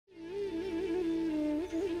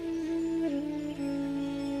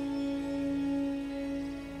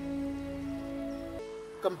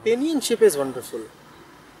Companionship is wonderful.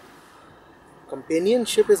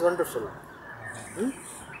 Companionship is wonderful.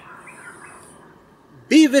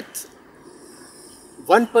 Be with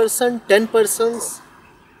one person, 10 persons,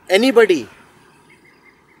 anybody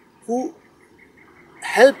who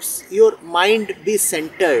helps your mind be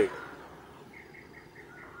centered.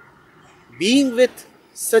 Being with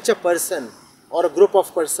such a person or a group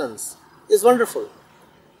of persons is wonderful.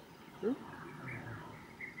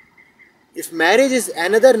 If marriage is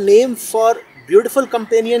another name for beautiful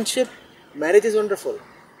companionship, marriage is wonderful.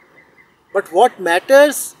 But what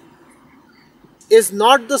matters is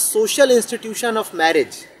not the social institution of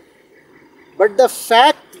marriage, but the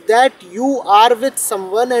fact that you are with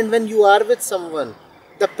someone, and when you are with someone,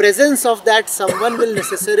 the presence of that someone will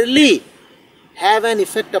necessarily have an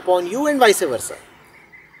effect upon you and vice versa.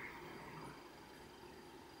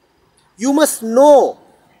 You must know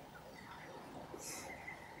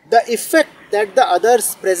the effect that the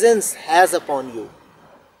other's presence has upon you.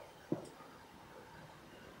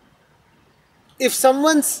 If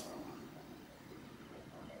someone's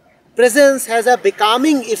presence has a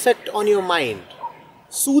becalming effect on your mind,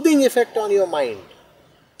 soothing effect on your mind,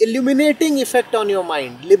 illuminating effect on your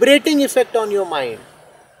mind, liberating effect on your mind,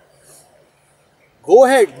 go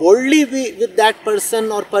ahead, boldly be with that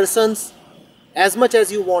person or persons as much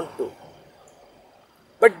as you want to.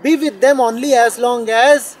 But be with them only as long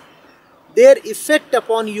as their effect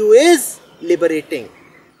upon you is liberating.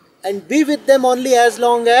 And be with them only as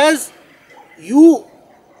long as you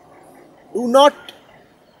do not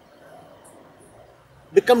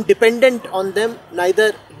become dependent on them,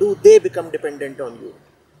 neither do they become dependent on you.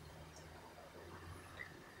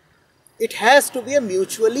 It has to be a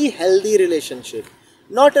mutually healthy relationship,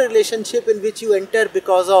 not a relationship in which you enter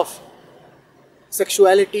because of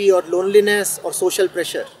sexuality or loneliness or social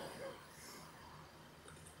pressure.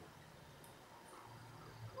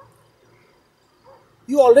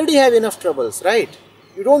 You already have enough troubles, right?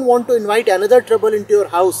 You don't want to invite another trouble into your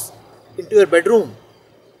house, into your bedroom.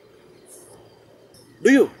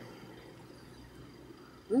 Do you?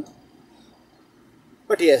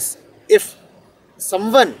 But yes, if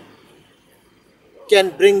someone can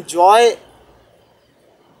bring joy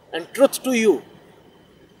and truth to you,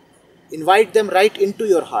 invite them right into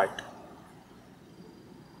your heart.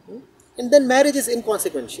 And then marriage is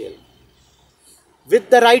inconsequential. With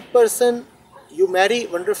the right person, you marry,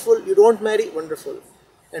 wonderful. You don't marry, wonderful.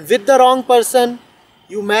 And with the wrong person,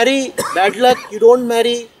 you marry, bad luck. You don't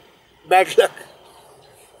marry, bad luck.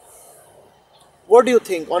 What do you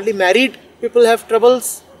think? Only married people have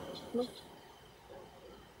troubles? No.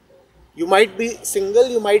 You might be single,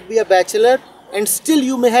 you might be a bachelor, and still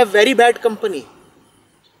you may have very bad company.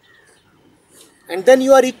 And then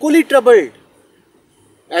you are equally troubled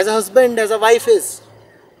as a husband, as a wife is.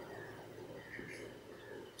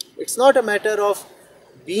 It's not a matter of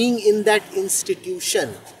being in that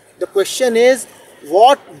institution. The question is,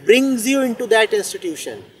 what brings you into that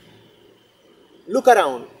institution? Look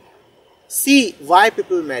around. See why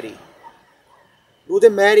people marry. Do they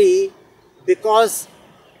marry because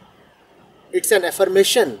it's an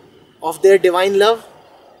affirmation of their divine love?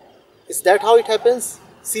 Is that how it happens?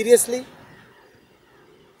 Seriously?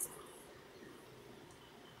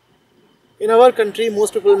 In our country,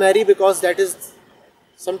 most people marry because that is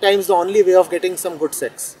sometimes the only way of getting some good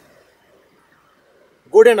sex.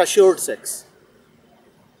 Good and assured sex.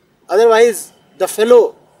 Otherwise, the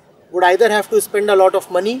fellow would either have to spend a lot of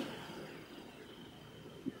money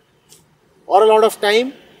or a lot of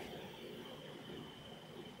time,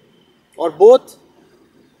 or both,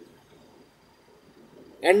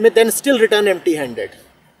 and may then still return empty-handed.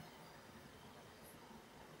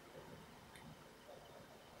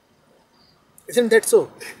 Isn't that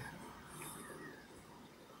so?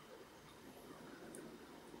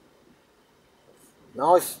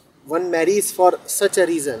 Now, if one marries for such a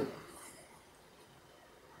reason,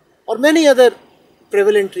 or many other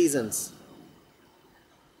prevalent reasons,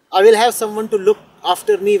 I will have someone to look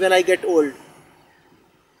after me when I get old.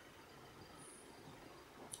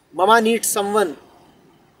 Mama needs someone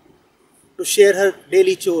to share her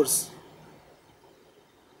daily chores.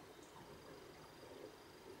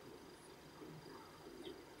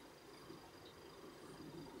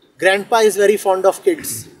 Grandpa is very fond of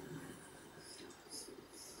kids.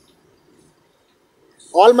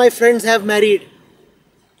 All my friends have married.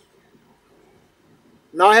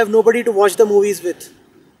 Now I have nobody to watch the movies with.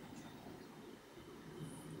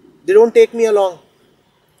 They don't take me along.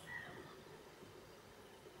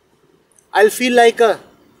 I'll feel like a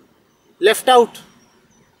left out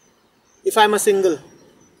if I'm a single.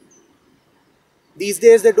 These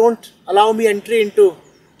days they don't allow me entry into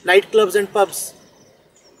nightclubs and pubs.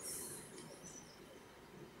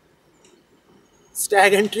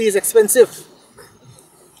 Stag entry is expensive.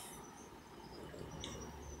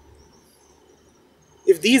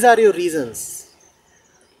 If these are your reasons,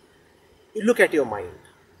 you look at your mind,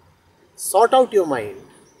 sort out your mind,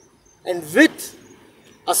 and with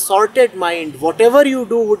a sorted mind, whatever you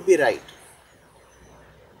do would be right.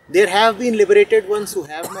 There have been liberated ones who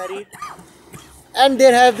have married, and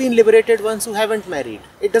there have been liberated ones who haven't married.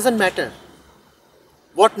 It doesn't matter.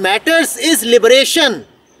 What matters is liberation.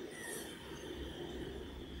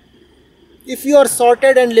 If you are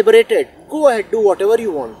sorted and liberated, go ahead, do whatever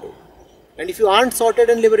you want to. And if you aren't sorted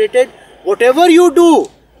and liberated, whatever you do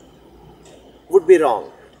would be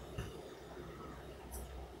wrong.